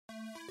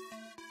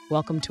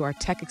Welcome to our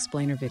Tech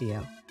Explainer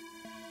video.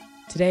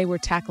 Today we're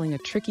tackling a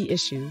tricky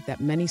issue that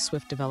many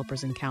Swift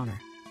developers encounter.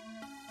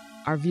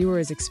 Our viewer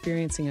is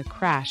experiencing a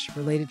crash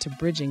related to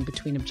bridging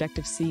between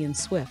Objective-C and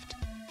Swift,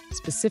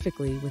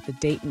 specifically with the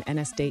date and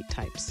NSDate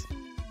types.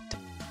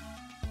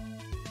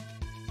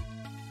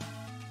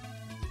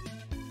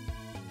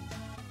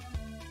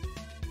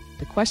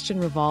 The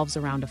question revolves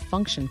around a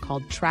function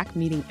called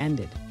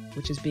trackMeetingEnded,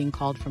 which is being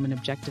called from an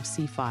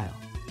Objective-C file.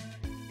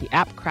 The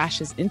app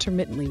crashes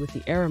intermittently with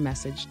the error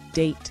message,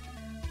 date,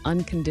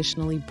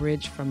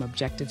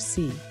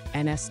 unconditionallyBridgeFromObjectiveC,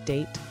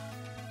 NSDate.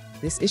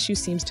 This issue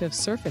seems to have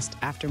surfaced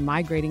after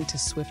migrating to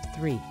Swift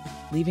 3,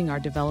 leaving our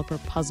developer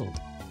puzzled.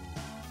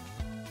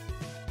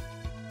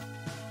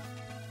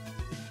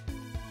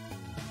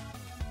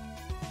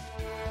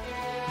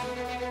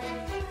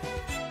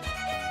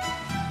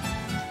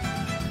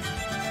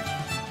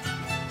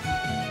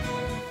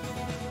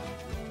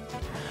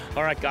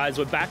 All right, guys,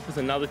 we're back with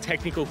another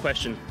technical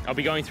question. I'll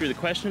be going through the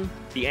question,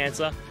 the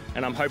answer,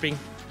 and I'm hoping,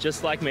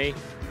 just like me,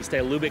 you stay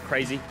a little bit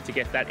crazy to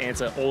get that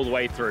answer all the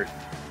way through.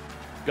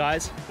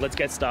 Guys, let's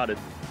get started.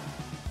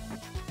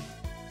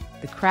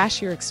 The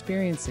crash you're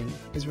experiencing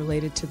is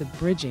related to the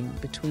bridging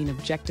between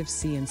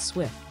Objective-C and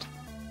Swift,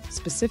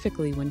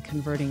 specifically when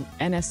converting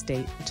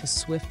NSDate to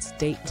Swift's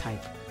date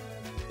type.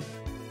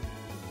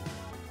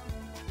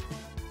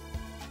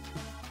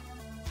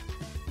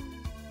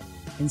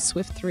 In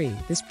Swift 3,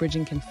 this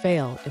bridging can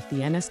fail if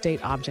the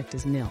NSDate object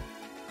is nil.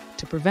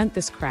 To prevent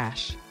this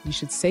crash, you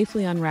should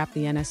safely unwrap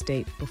the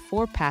NSDate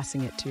before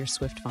passing it to your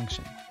Swift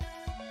function.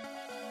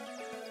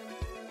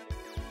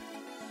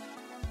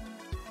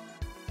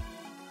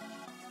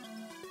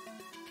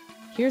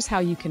 Here's how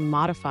you can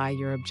modify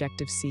your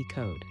Objective-C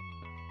code.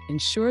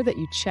 Ensure that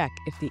you check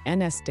if the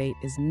NSDate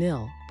is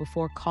nil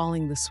before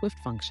calling the Swift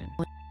function.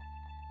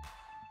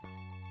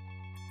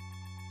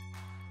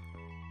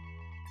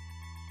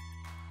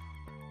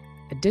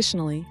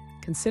 Additionally,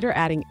 consider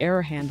adding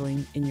error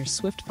handling in your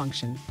Swift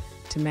function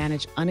to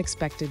manage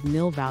unexpected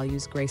nil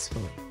values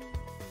gracefully.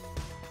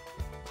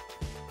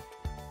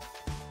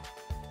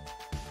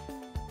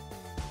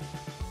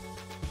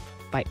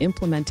 By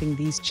implementing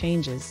these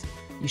changes,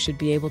 you should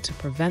be able to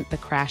prevent the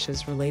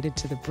crashes related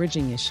to the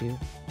bridging issue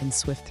in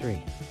Swift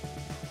 3.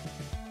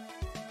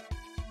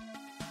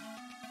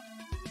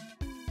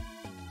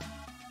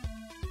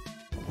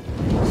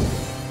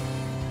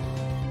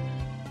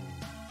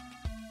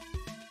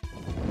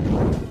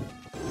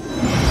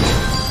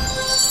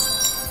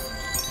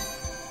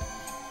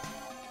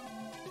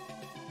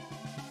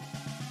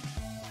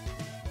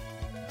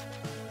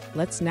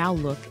 Let's now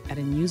look at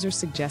a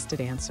user-suggested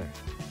answer.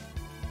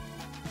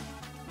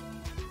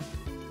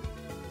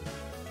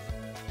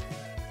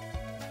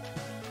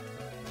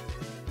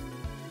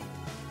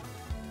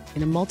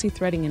 In a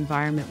multi-threading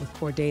environment with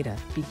core data,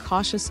 be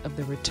cautious of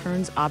the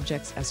returns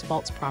objects as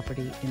false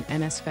property in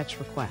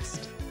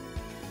NSFetchRequest.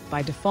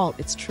 By default,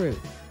 it's true,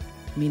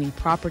 meaning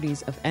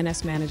properties of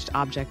NS-managed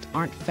object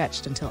aren't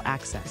fetched until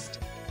accessed.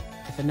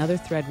 If another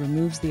thread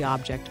removes the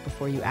object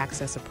before you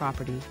access a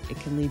property, it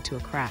can lead to a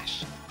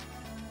crash.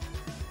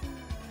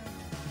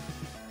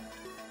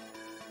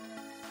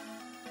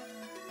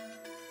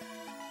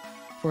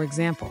 For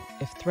example,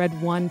 if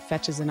thread 1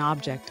 fetches an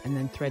object and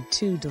then thread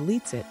 2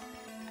 deletes it,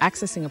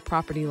 accessing a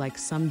property like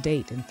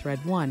someDate in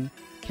thread 1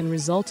 can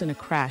result in a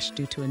crash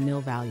due to a nil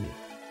value.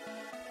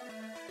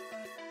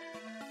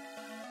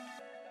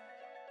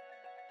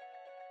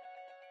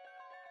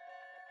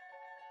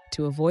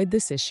 To avoid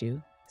this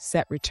issue,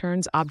 set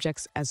returns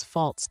objects as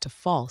false to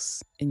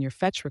false in your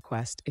fetch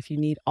request if you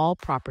need all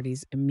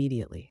properties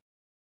immediately.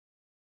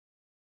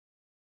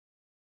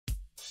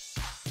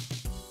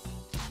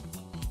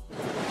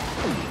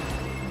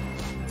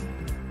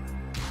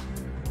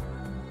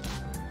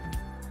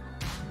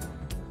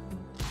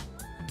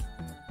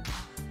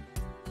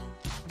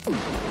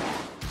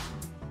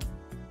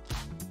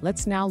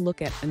 Let's now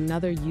look at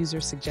another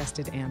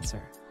user-suggested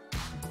answer.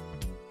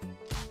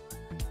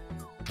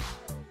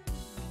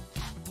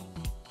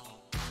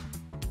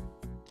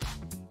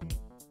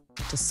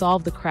 To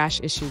solve the crash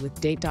issue with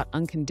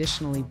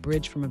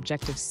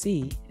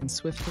date.unconditionallyBridgeFromObjectiveC in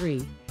Swift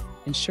 3,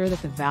 ensure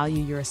that the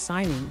value you're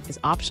assigning is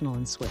optional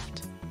in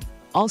Swift.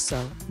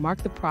 Also,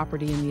 mark the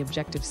property in the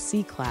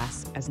Objective-C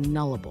class as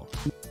nullable.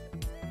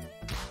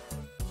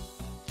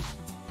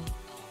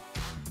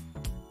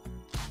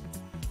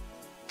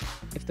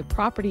 If the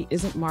property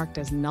isn't marked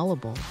as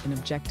nullable in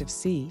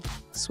Objective-C,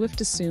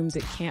 Swift assumes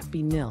it can't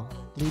be nil,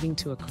 leading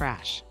to a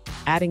crash.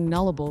 Adding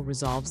nullable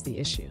resolves the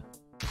issue.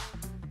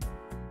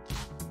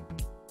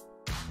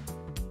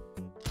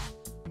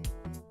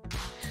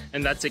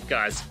 And that's it,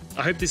 guys.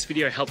 I hope this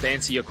video helped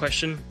answer your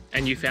question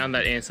and you found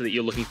that answer that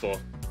you're looking for.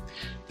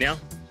 Now,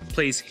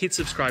 please hit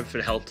subscribe if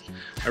it helped.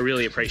 I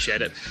really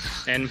appreciate it.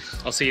 And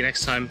I'll see you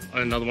next time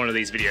on another one of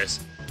these videos.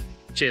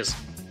 Cheers.